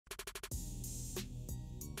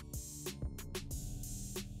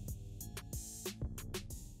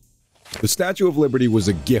Statue of Liberty was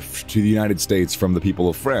a gift to the United States from the people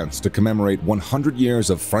of France to commemorate 100 years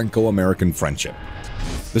of Franco-American friendship.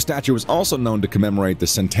 The statue is also known to commemorate the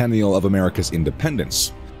centennial of America's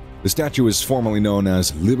independence. The statue is formally known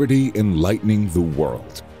as Liberty Enlightening the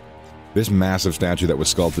World. This massive statue that was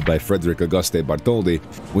sculpted by Frederic Auguste Bartholdi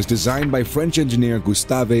was designed by French engineer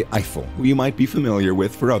Gustave Eiffel, who you might be familiar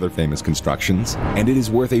with for other famous constructions, and it is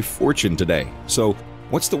worth a fortune today. So,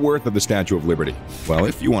 what's the worth of the Statue of Liberty? Well,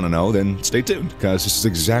 if you want to know, then stay tuned, because this is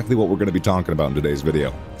exactly what we're going to be talking about in today's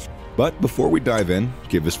video. But before we dive in,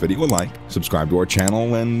 give this video a like, subscribe to our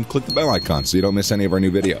channel, and click the bell icon so you don't miss any of our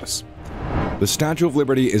new videos. The Statue of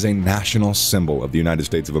Liberty is a national symbol of the United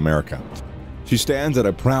States of America. She stands at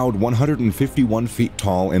a proud 151 feet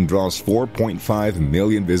tall and draws 4.5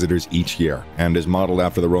 million visitors each year, and is modeled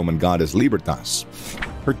after the Roman goddess Libertas.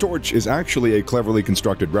 Her torch is actually a cleverly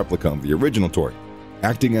constructed replica of the original torch,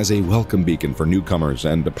 acting as a welcome beacon for newcomers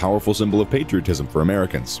and a powerful symbol of patriotism for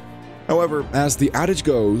Americans. However, as the adage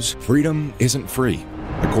goes, freedom isn't free.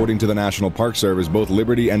 According to the National Park Service, both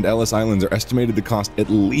Liberty and Ellis Islands are estimated to cost at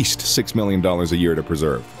least $6 million a year to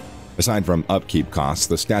preserve. Aside from upkeep costs,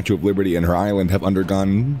 the Statue of Liberty and her island have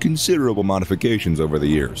undergone considerable modifications over the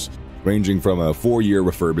years, ranging from a 4-year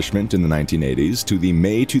refurbishment in the 1980s to the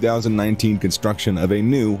May 2019 construction of a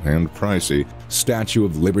new and pricey Statue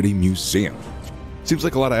of Liberty Museum. Seems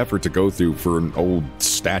like a lot of effort to go through for an old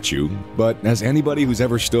statue, but as anybody who's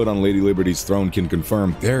ever stood on Lady Liberty's throne can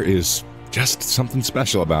confirm, there is just something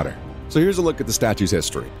special about her. So here's a look at the statue's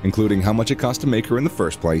history, including how much it cost to make her in the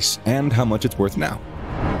first place and how much it's worth now.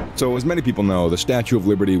 So as many people know, the Statue of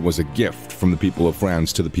Liberty was a gift from the people of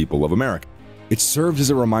France to the people of America. It served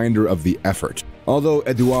as a reminder of the effort. Although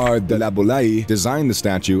Edouard de Laboulaye designed the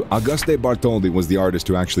statue, Auguste Bartholdi was the artist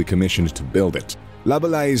who actually commissioned to build it.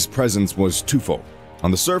 Laboulaye's presence was twofold.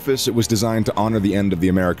 On the surface, it was designed to honor the end of the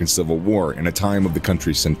American Civil War in a time of the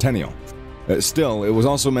country's centennial. Still, it was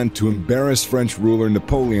also meant to embarrass French ruler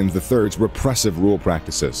Napoleon III's repressive rule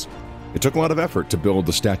practices. It took a lot of effort to build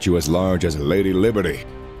the statue as large as Lady Liberty.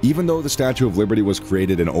 Even though the Statue of Liberty was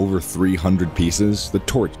created in over 300 pieces, the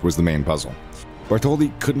torch was the main puzzle.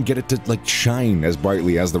 Bartholdi couldn't get it to shine as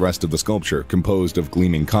brightly as the rest of the sculpture, composed of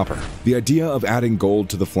gleaming copper. The idea of adding gold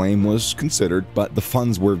to the flame was considered, but the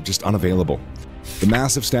funds were just unavailable. The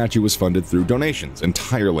massive statue was funded through donations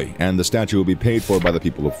entirely, and the statue will be paid for by the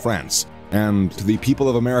people of France. And the people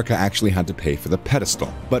of America actually had to pay for the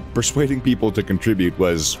pedestal. But persuading people to contribute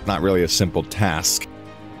was not really a simple task.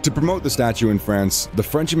 To promote the statue in France, the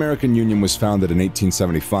French-American Union was founded in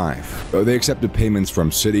 1875. They accepted payments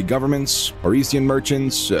from city governments, Parisian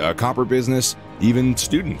merchants, copper business, even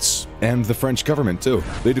students, and the French government too.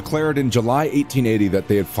 They declared in July 1880 that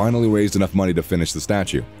they had finally raised enough money to finish the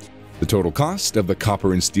statue. The total cost of the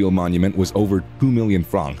copper and steel monument was over 2 million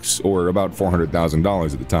francs, or about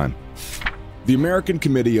 $400,000 at the time. The American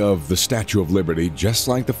Committee of the Statue of Liberty, just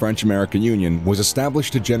like the French-American Union, was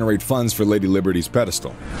established to generate funds for Lady Liberty's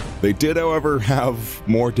pedestal. They did, however, have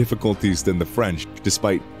more difficulties than the French,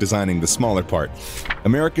 despite designing the smaller part.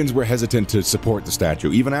 Americans were hesitant to support the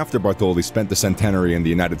statue, even after Bartholdi spent the centenary in the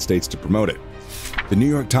United States to promote it. The New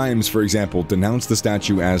York Times, for example, denounced the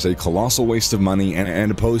statue as a colossal waste of money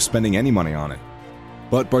and opposed spending any money on it.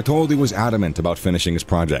 But Bartholdi was adamant about finishing his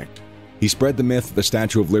project. He spread the myth that the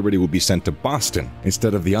Statue of Liberty would be sent to Boston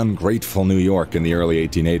instead of the ungrateful New York in the early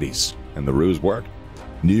 1880s, and the ruse worked.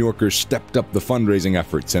 New Yorkers stepped up the fundraising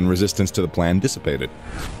efforts and resistance to the plan dissipated.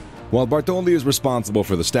 While Bartholdi is responsible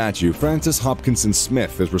for the statue, Francis Hopkinson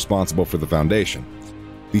Smith is responsible for the foundation.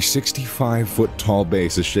 The 65-foot tall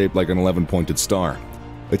base is shaped like an 11-pointed star.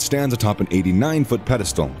 It stands atop an 89-foot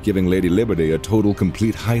pedestal, giving Lady Liberty a total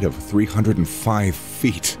complete height of 305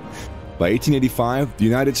 feet. By 1885, the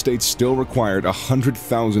United States still required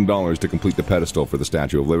 $100,000 to complete the pedestal for the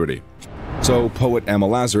Statue of Liberty. So, poet Emma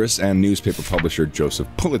Lazarus and newspaper publisher Joseph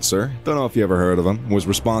Pulitzer, don't know if you ever heard of him, was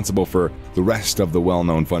responsible for the rest of the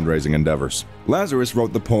well-known fundraising endeavors. Lazarus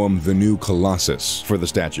wrote the poem The New Colossus for the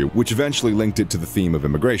statue, which eventually linked it to the theme of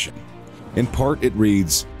immigration. In part, it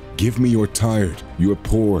reads, "Give me your tired, your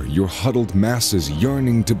poor, your huddled masses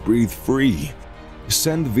yearning to breathe free.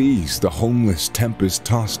 Send these, the homeless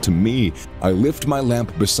tempest-tossed, to me. I lift my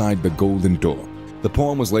lamp beside the golden door." The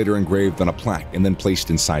poem was later engraved on a plaque and then placed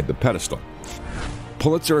inside the pedestal.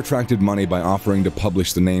 Pulitzer attracted money by offering to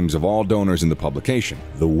publish the names of all donors in the publication,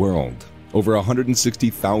 The World. Over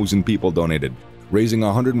 160,000 people donated, raising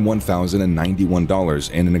 $101,091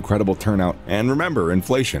 in an incredible turnout. And remember,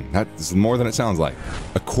 inflation, that's more than it sounds like.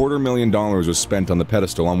 $250,000 was spent on the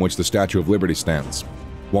pedestal on which the Statue of Liberty stands.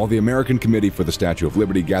 While the American Committee for the Statue of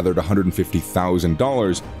Liberty gathered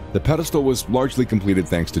 $150,000, the pedestal was largely completed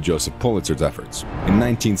thanks to Joseph Pulitzer's efforts. In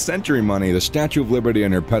 19th century money, the Statue of Liberty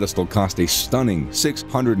and her pedestal cost a stunning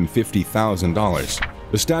 $650,000.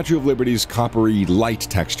 The Statue of Liberty's coppery light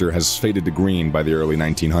texture has faded to green by the early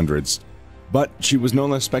 1900s. But she was no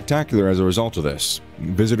less spectacular as a result of this.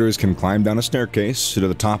 Visitors can climb down a staircase to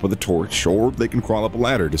the top of the torch, or they can crawl up a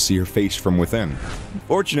ladder to see her face from within.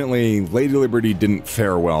 Fortunately, Lady Liberty didn't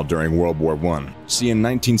fare well during World War I. See, in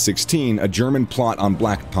 1916, a German plot on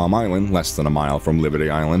Black Tom Island, less than a mile from Liberty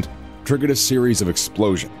Island, triggered a series of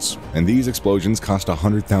explosions, and these explosions cost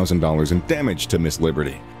 $100,000 in damage to Miss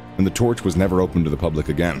Liberty, and the torch was never opened to the public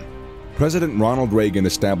again. President Ronald Reagan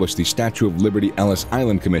established the Statue of Liberty Ellis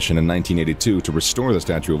Island Commission in 1982 to restore the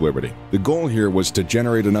Statue of Liberty. The goal here was to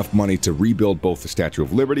generate enough money to rebuild both the Statue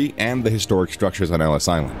of Liberty and the historic structures on Ellis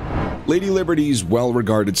Island. Lady Liberty's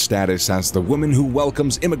well-regarded status as the woman who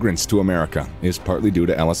welcomes immigrants to America is partly due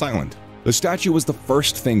to Ellis Island. The statue was the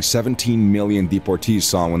first thing 17 million deportees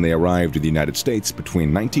saw when they arrived to the United States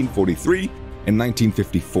between 1943 and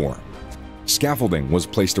 1954. Scaffolding was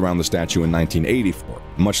placed around the statue in 1984,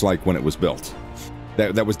 much like when it was built.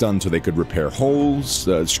 That was done so they could repair holes,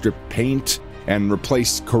 strip paint, and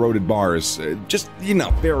replace corroded bars,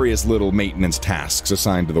 various little maintenance tasks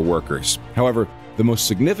assigned to the workers. However, the most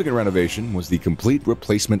significant renovation was the complete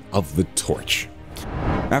replacement of the torch.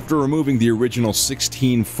 After removing the original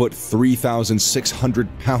 16-foot,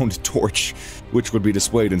 3,600-pound torch, which would be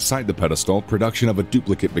displayed inside the pedestal, production of a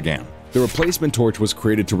duplicate began. The replacement torch was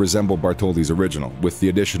created to resemble Bartholdi's original, with the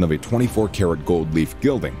addition of a 24-karat gold leaf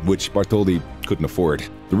gilding, which Bartholdi couldn't afford.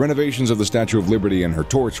 The renovations of the Statue of Liberty and her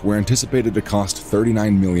torch were anticipated to cost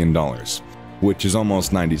 $39 million, which is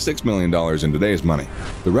almost $96 million in today's money.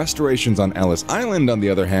 The restorations on Ellis Island, on the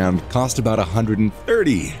other hand, cost about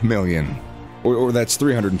 $130 million. Or that's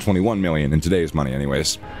 $321 million in today's money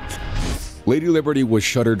anyways. Lady Liberty was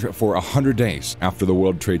shuttered for 100 days after the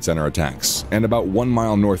World Trade Center attacks, and about 1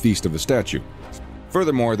 mile northeast of the statue.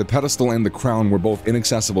 Furthermore, the pedestal and the crown were both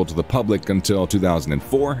inaccessible to the public until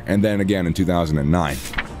 2004, and then again in 2009.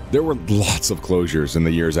 There were lots of closures in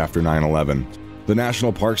the years after 9/11. The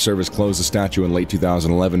National Park Service closed the statue in late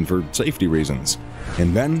 2011 for safety reasons.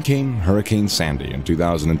 And then came Hurricane Sandy in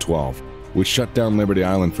 2012. Which shut down Liberty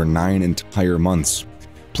Island for 9 entire months.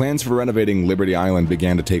 Plans for renovating Liberty Island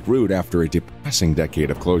began to take root after a depressing decade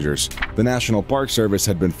of closures. The National Park Service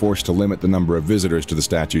had been forced to limit the number of visitors to the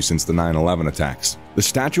statue since the 9/11 attacks. The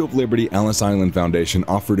Statue of Liberty Ellis Island Foundation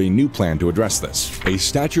offered a new plan to address this, a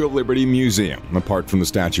Statue of Liberty museum, apart from the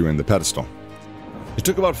statue and the pedestal. It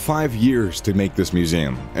took about 5 years to make this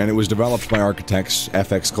museum, and it was developed by architects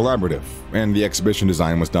FX Collaborative, and the exhibition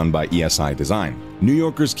design was done by ESI Design. New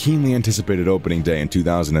Yorkers keenly anticipated opening day in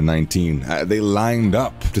 2019. They lined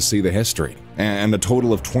up to see the history, and a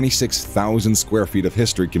total of 26,000 square feet of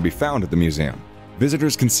history can be found at the museum.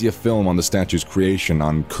 Visitors can see a film on the statue's creation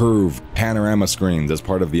on curved panorama screens as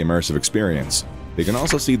part of the immersive experience. They can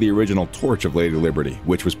also see the original torch of Lady Liberty,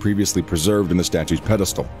 which was previously preserved in the statue's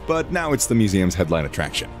pedestal, but now it's the museum's headline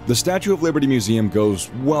attraction. The Statue of Liberty Museum goes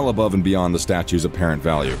well above and beyond the statue's apparent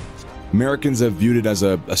value. Americans have viewed it as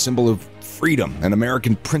a symbol of freedom and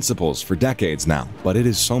American principles for decades now, but it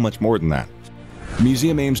is so much more than that. The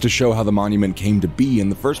museum aims to show how the monument came to be in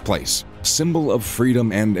the first place, a symbol of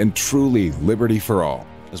freedom and truly liberty for all,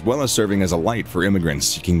 as well as serving as a light for immigrants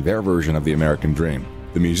seeking their version of the American dream.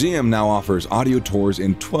 The museum now offers audio tours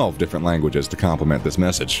in 12 different languages to complement this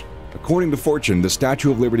message. According to Fortune, the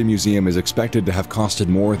Statue of Liberty Museum is expected to have costed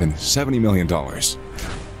more than $70 million.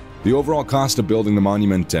 The overall cost of building the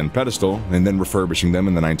monument and pedestal, and then refurbishing them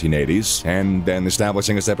in the 1980s, and then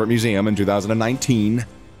establishing a separate museum in 2019,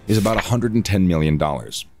 is about $110 million.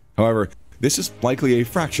 However, this is likely a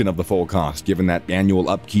fraction of the full cost, given that annual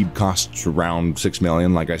upkeep costs around $6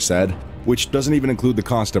 million, like I said, which doesn't even include the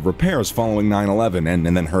cost of repairs following 9/11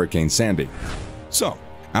 and then Hurricane Sandy. So,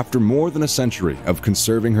 after more than a century of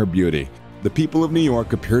conserving her beauty, the people of New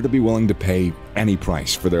York appear to be willing to pay any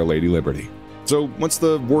price for their Lady Liberty. So, what's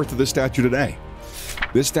the worth of this statue today?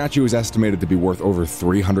 This statue is estimated to be worth over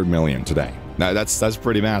 $300 million today. Now, that's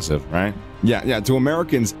pretty massive, right? Yeah, to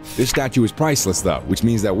Americans, this statue is priceless though, which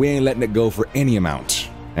means that we ain't letting it go for any amount.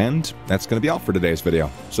 And that's going to be all for today's video.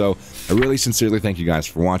 So I really sincerely thank you guys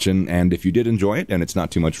for watching, and if you did enjoy it and it's not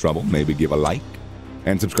too much trouble, maybe give a like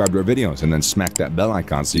and subscribe to our videos and then smack that bell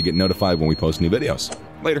icon so you get notified when we post new videos.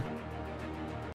 Later.